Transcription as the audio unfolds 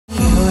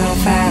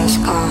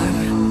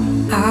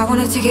God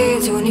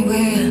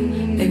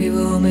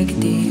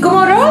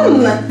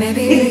morgon!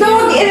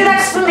 Idag är det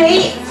dags för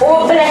mig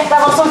att berätta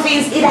vad som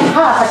finns i det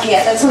här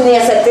paketet som ni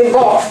har sett i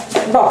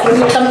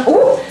bakgrunden. Utan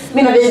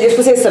mina videos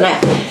på sistone.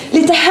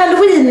 Lite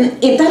Halloween,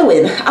 inte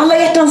Halloween, alla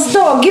hjärtans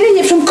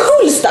dag-grejer från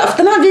Coolstuff.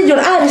 Den här videon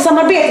är i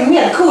samarbete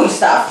med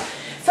Coolstuff.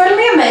 Följ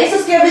med mig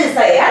så ska jag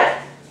visa er.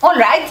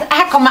 Alright,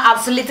 här kommer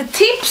alltså lite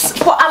tips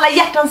på alla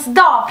hjärtans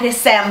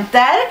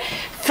dag-presenter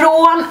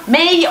från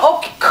mig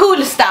och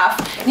Coolstuff.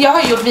 Jag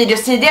har gjort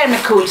videos tidigare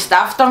med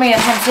Coolstuff. De är en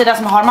hemsida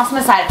som har massor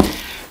med så här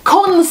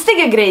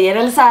konstiga grejer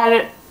eller så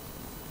här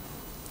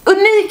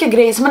unika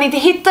grejer som man inte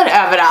hittar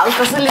överallt,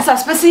 alltså lite så här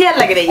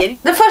speciella grejer.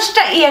 Den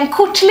första är en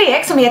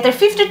kortlek som heter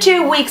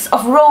 52 Weeks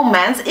of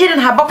Romance. I den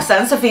här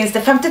boxen så finns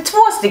det 52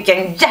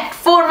 stycken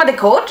hjärtformade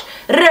kort,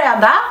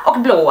 röda och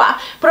blåa.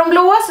 På de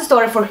blåa så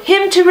står det for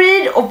him to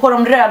read och på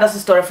de röda så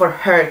står det for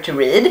her to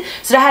read.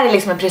 Så det här är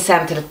liksom en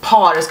present till ett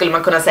par skulle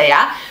man kunna säga.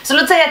 Så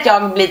låt säga att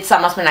jag blir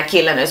tillsammans med den här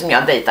killen nu som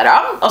jag dejtar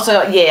om, och så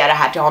ger jag det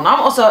här till honom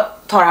och så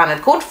tar han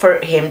ett kort for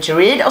him to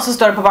read och så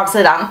står det på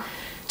baksidan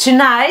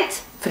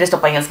tonight, för det står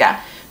på engelska,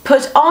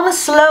 put on a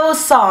slow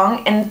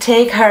song and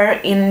take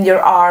her in your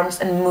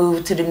arms and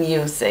move to the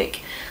music.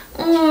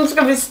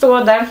 Ska vi stå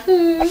där?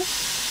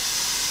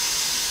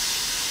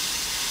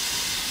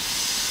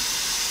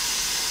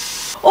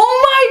 Oh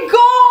my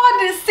god!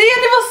 Ser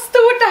ni vad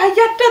stort det här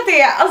hjärtat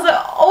är? Alltså,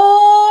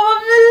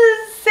 vad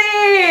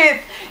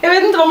mysigt! Jag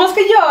vet inte vad man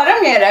ska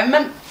göra med det,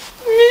 men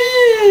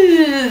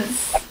mys!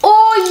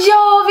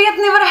 Ja, vet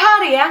ni vad det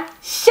här är?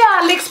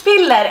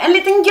 Kärlekspiller, en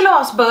liten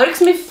glasburk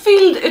som är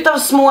fylld utav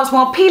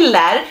små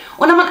piller.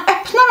 Och när man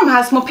öppnar de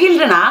här små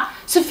pillerna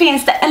så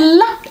finns det en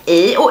lapp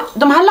i, och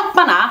de här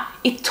lapparna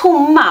är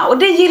tomma. Och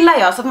det gillar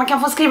jag, så att man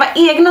kan få skriva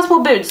egna små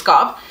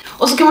budskap.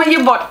 Och så kan man ge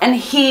bort en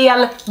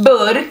hel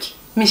burk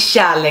med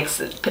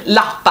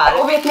kärlekslappar.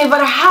 Och vet ni vad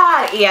det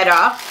här är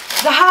då?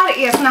 Det här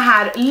är såna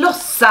här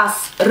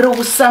låtsas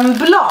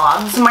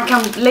rosenblad som man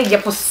kan lägga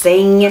på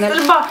sängen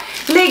eller bara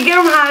lägga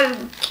de här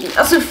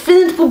alltså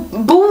fint på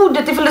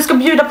bordet ifall du ska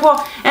bjuda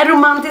på en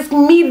romantisk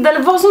middag eller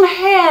vad som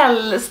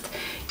helst.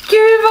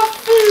 Gud vad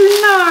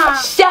fina!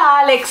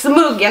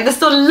 Kärleksmuggen, det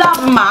står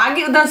love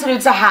mug och den ser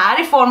ut så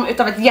här i form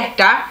utav ett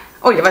hjärta.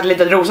 Oj, det var ett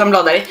litet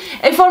rosenblad där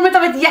i form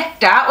av ett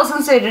hjärta, och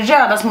sen så är det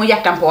röda små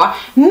hjärtan på.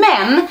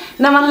 Men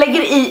när man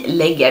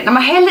när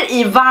man häller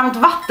i varmt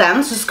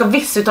vatten så ska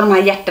vissa utav de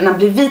här hjärtarna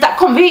bli vita.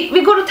 Kom,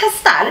 vi går och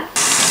testar.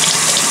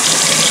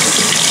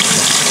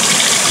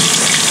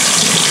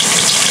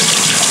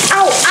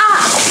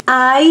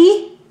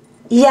 Aj,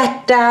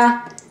 hjärta.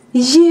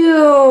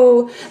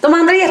 Jo, de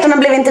andra hjärtarna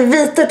blev inte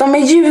vita, de är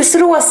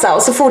ljusrosa,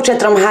 och så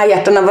fortsätter de här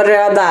hjärtarna vara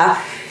röda.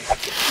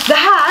 Det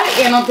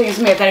här är någonting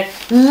som heter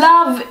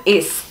Love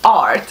is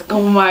art.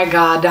 Oh my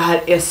god, det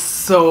här är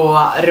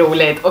så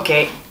roligt.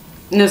 Okej,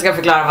 nu ska jag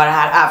förklara vad det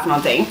här är för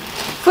någonting.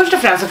 Först och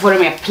främst så får du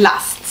med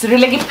plast. Så du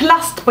lägger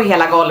plast på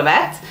hela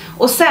golvet.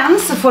 Och sen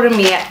så får du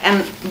med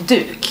en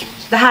duk.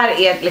 Det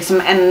här är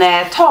liksom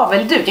en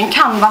tavelduk, en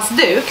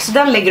canvasduk. Så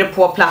den lägger du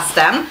på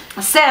plasten.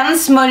 Sen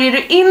smörjer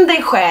du in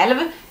dig själv.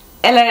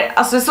 Eller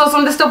alltså så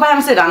som det står på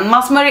hemsidan,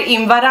 man smörjer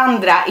in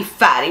varandra i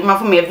färg. Man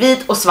får med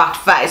vit och svart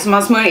färg, så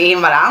man smörjer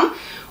in varann.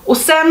 Och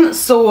sen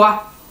så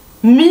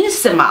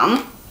myser man,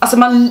 alltså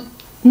man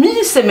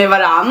myser med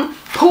varann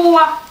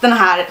på den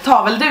här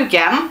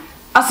tavelduken.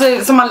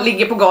 Alltså som man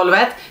ligger på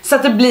golvet, så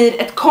att det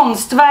blir ett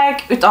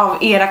konstverk utav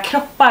era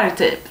kroppar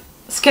typ.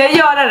 Ska jag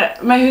göra det?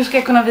 Men hur ska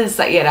jag kunna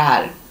visa er det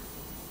här?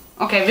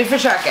 Okej, vi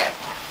försöker.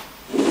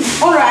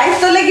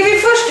 Alright, då lägger vi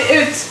först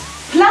ut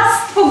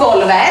plast på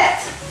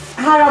golvet.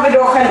 Här har vi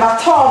då själva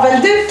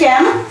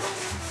tavelduken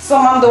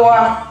som man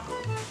då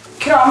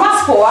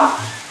kramas på.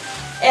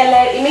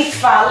 Eller i mitt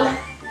fall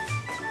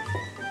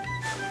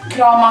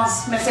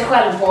kramas med sig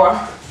själv på.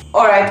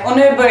 Alright, och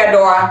nu börjar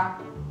då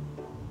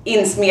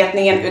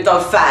insmetningen utav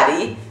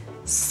färg.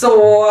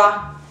 Så,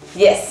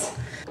 yes.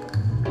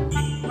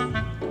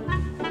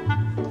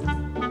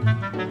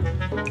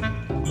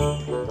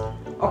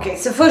 Okej,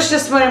 så först så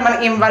smörjer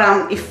man in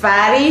varann i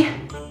färg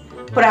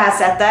på det här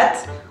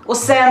sättet. Och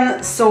sen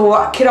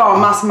så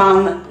kramas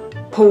man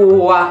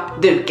på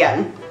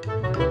duken.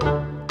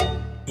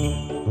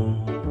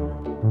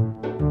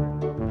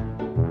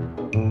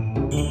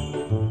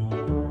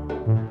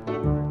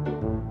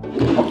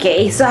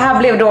 Okej, så här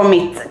blev då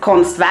mitt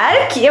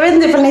konstverk. Jag vet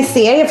inte ifall ni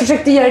ser, jag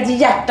försökte göra ett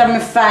hjärta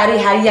med färg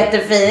här,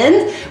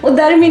 jättefint. Och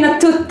där är mina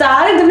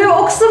tuttar, det blev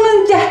också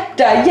med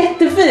hjärta,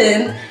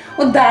 jättefint.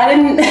 Och där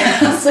är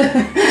alltså,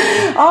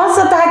 ja,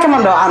 så att det här kan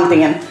man då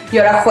antingen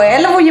göra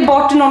själv och ge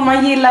bort till någon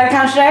man gillar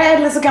kanske.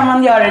 Eller så kan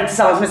man göra det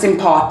tillsammans med sin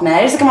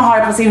partner. Så kan man ha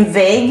det på sin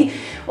vägg.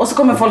 Och så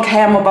kommer folk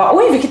hem och bara,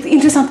 oj vilket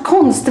intressant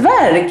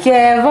konstverk.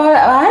 Vad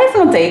är det för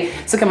någonting?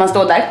 Så kan man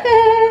stå där.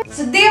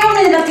 Så det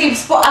var mina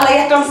tips på alla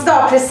hjärtans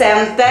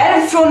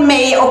dagpresenter från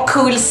mig och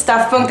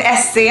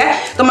Coolstuff.se.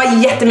 De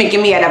har jättemycket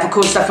mer där på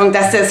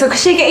Coolstuff.se. Så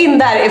kika in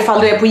där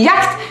ifall du är på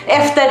jakt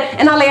efter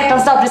en alla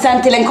hjärtans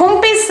dagpresent till en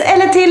kompis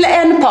eller till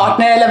en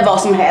partner eller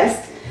vad som helst.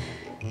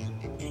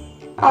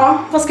 Ja,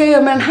 vad ska jag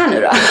göra med den här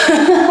nu då?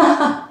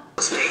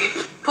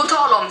 På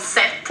tal om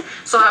set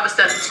så har jag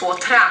beställt 2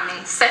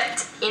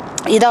 träningsset.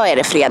 Idag är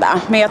det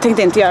fredag, men jag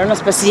tänkte inte göra något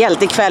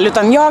speciellt ikväll,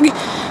 utan jag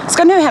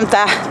ska nu hämta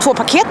 2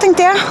 paket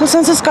tänkte jag. Och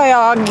sen så ska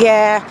jag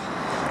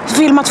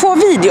filma 2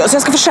 videos.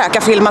 Jag ska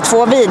försöka filma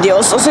 2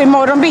 videos. Och så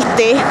imorgon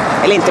bitti,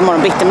 eller inte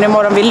imorgon bitti, men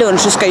imorgon vid lunch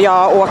så ska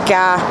jag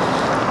åka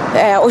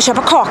och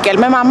köpa kakel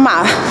med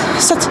mamma.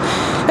 Så att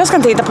jag ska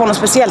inte hitta på något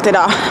speciellt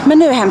idag. Men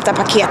nu hämtar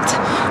jag paket.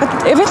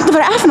 Jag vet inte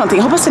vad det är för någonting,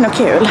 jag hoppas det är något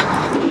kul.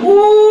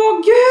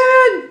 Åh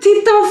gud,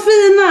 titta vad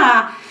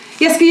fina!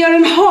 Jag ska göra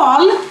en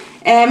haul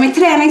med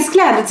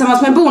träningskläder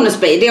tillsammans med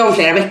bonusbay. Det är om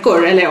flera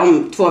veckor, eller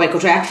om 2 veckor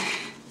tror jag.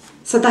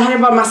 Så det här är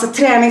bara massa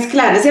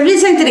träningskläder. Så jag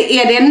visar inte det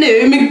är det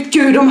nu. Men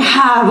gud, de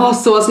här var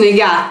så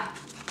snygga.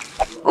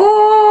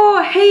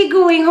 Åh, hej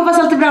going. Hoppas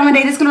allt är bra med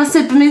dig. Det skulle vara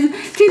supermysigt.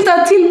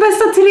 Titta, till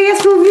bästa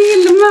Therese från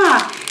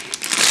Vilma.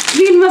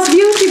 Vilmas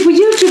beauty på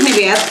YouTube, ni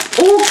vet.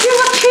 Åh, gud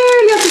vad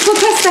kul. Jag ska få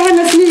testa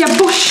hennes nya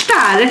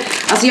borstar.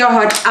 Alltså jag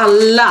har hört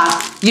alla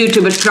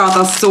YouTubers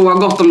prata så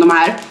gott om de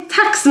här.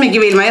 Tack så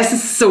mycket Vilma, jag ser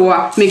så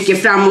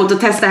mycket fram emot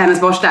att testa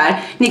hennes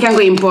borstar. Ni kan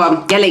gå in på,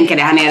 jag länkar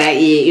det här nere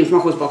i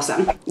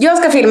informationsboxen. Jag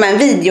ska filma en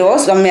video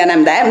som jag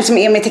nämnde, som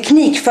är med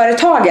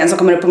Teknikföretagen som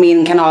kommer upp på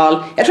min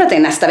kanal. Jag tror att det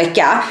är nästa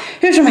vecka.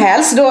 Hur som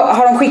helst, då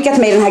har de skickat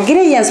mig den här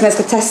grejen som jag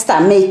ska testa,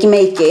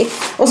 makey.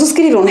 Och så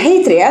skriver hon,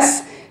 hej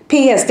Therese.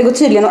 PS, det går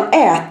tydligen att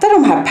äta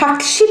de här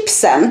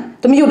Pack-chipsen.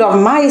 De är gjorda av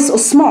majs och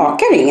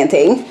smakar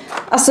ingenting.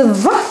 Alltså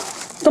va?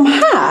 De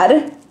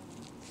här?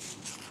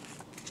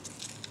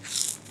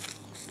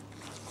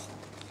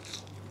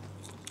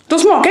 De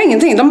smakar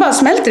ingenting, de bara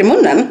smälter i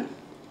munnen.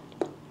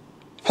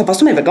 Hoppas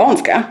de är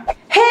veganska.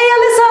 Hej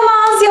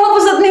allesammans, jag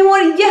hoppas att ni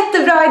mår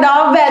jättebra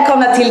idag.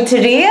 Välkomna till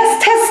Therese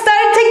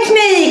testar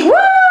teknik. Woo!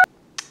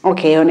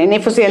 Okej hörni, ni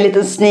får se en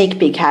liten sneak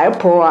peek här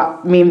på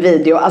min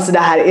video. Alltså det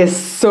här är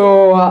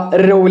så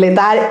roligt.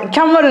 Det här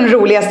kan vara den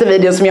roligaste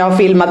videon som jag har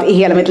filmat i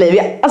hela mitt liv.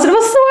 Alltså det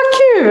var så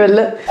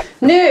kul!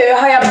 Nu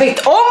har jag bytt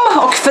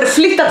om och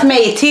förflyttat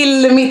mig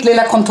till mitt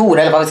lilla kontor,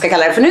 eller vad vi ska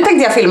kalla det. För nu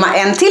tänkte jag filma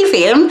en till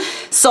film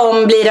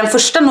som blir den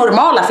första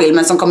normala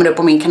filmen som kommer upp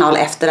på min kanal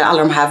efter alla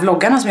de här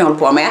vloggarna som jag håller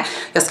på med.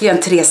 Jag ska göra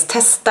en Therese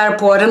testar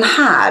på den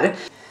här.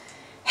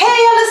 Hej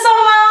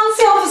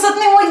allesammans! Jag hoppas att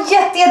ni mår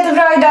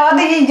jättebra idag.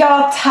 Det är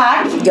jag,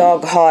 tack. Jag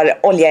har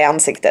olja i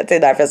ansiktet, det är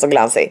därför jag är så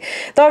glansig.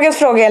 Dagens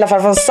fråga är i alla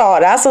fall från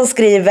Sara som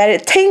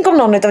skriver: tänk om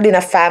någon av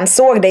dina fans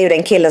såg dig och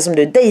den killen som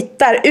du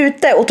dejtar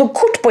ute och tog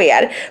kort på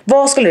er.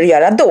 Vad skulle du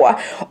göra då?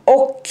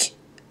 Och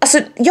alltså,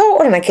 jag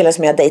och den här killen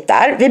som jag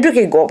dejtar, vi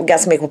brukar ju gå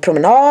ganska mycket på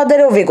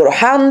promenader och vi går och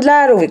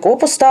handlar och vi går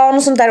på stan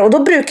och sånt där. Och då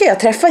brukar jag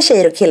träffa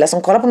tjejer och killar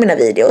som kollar på mina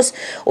videos.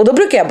 Och då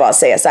brukar jag bara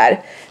säga så här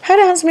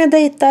är han som jag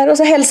dejtar. Och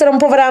så hälsar de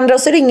på varandra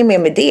och så ringer mer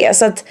med det.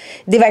 Så att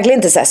det är verkligen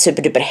inte så här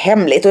superduper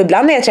hemligt. Och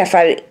ibland när jag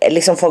träffar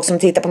liksom folk som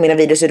tittar på mina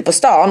videos ute på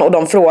stan och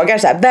de frågar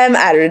så här, vem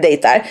är du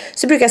dejtar?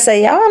 Så brukar jag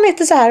säga, ja han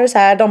heter så här och så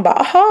här. De bara,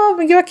 aha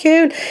men gud vad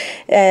kul.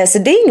 Så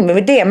det är inget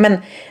med det. Men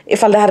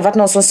ifall det hade varit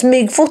någon som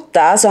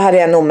smygfota så hade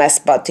jag nog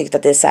mest bara tyckt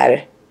att det är så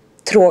här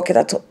tråkigt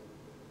att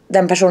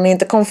den personen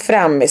inte kom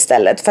fram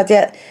istället. För att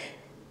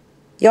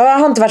jag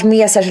har inte varit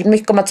med särskilt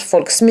mycket om att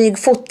folk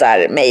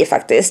smygfotar mig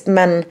faktiskt.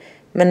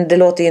 Men det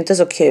låter ju inte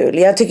så kul.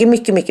 Jag tycker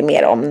mycket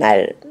mer om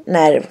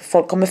när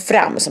folk kommer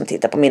fram som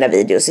tittar på mina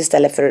videos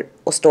istället för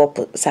att stå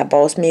på, så här,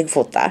 bara och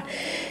smygfota.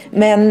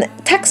 Men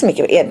tack så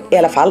mycket i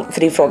alla fall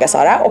för din fråga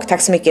Sara. Och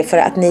tack så mycket för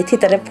att ni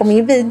tittade på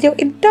min video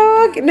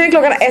idag. Nu är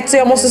klockan 1 så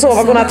jag måste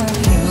sova. Godnatt.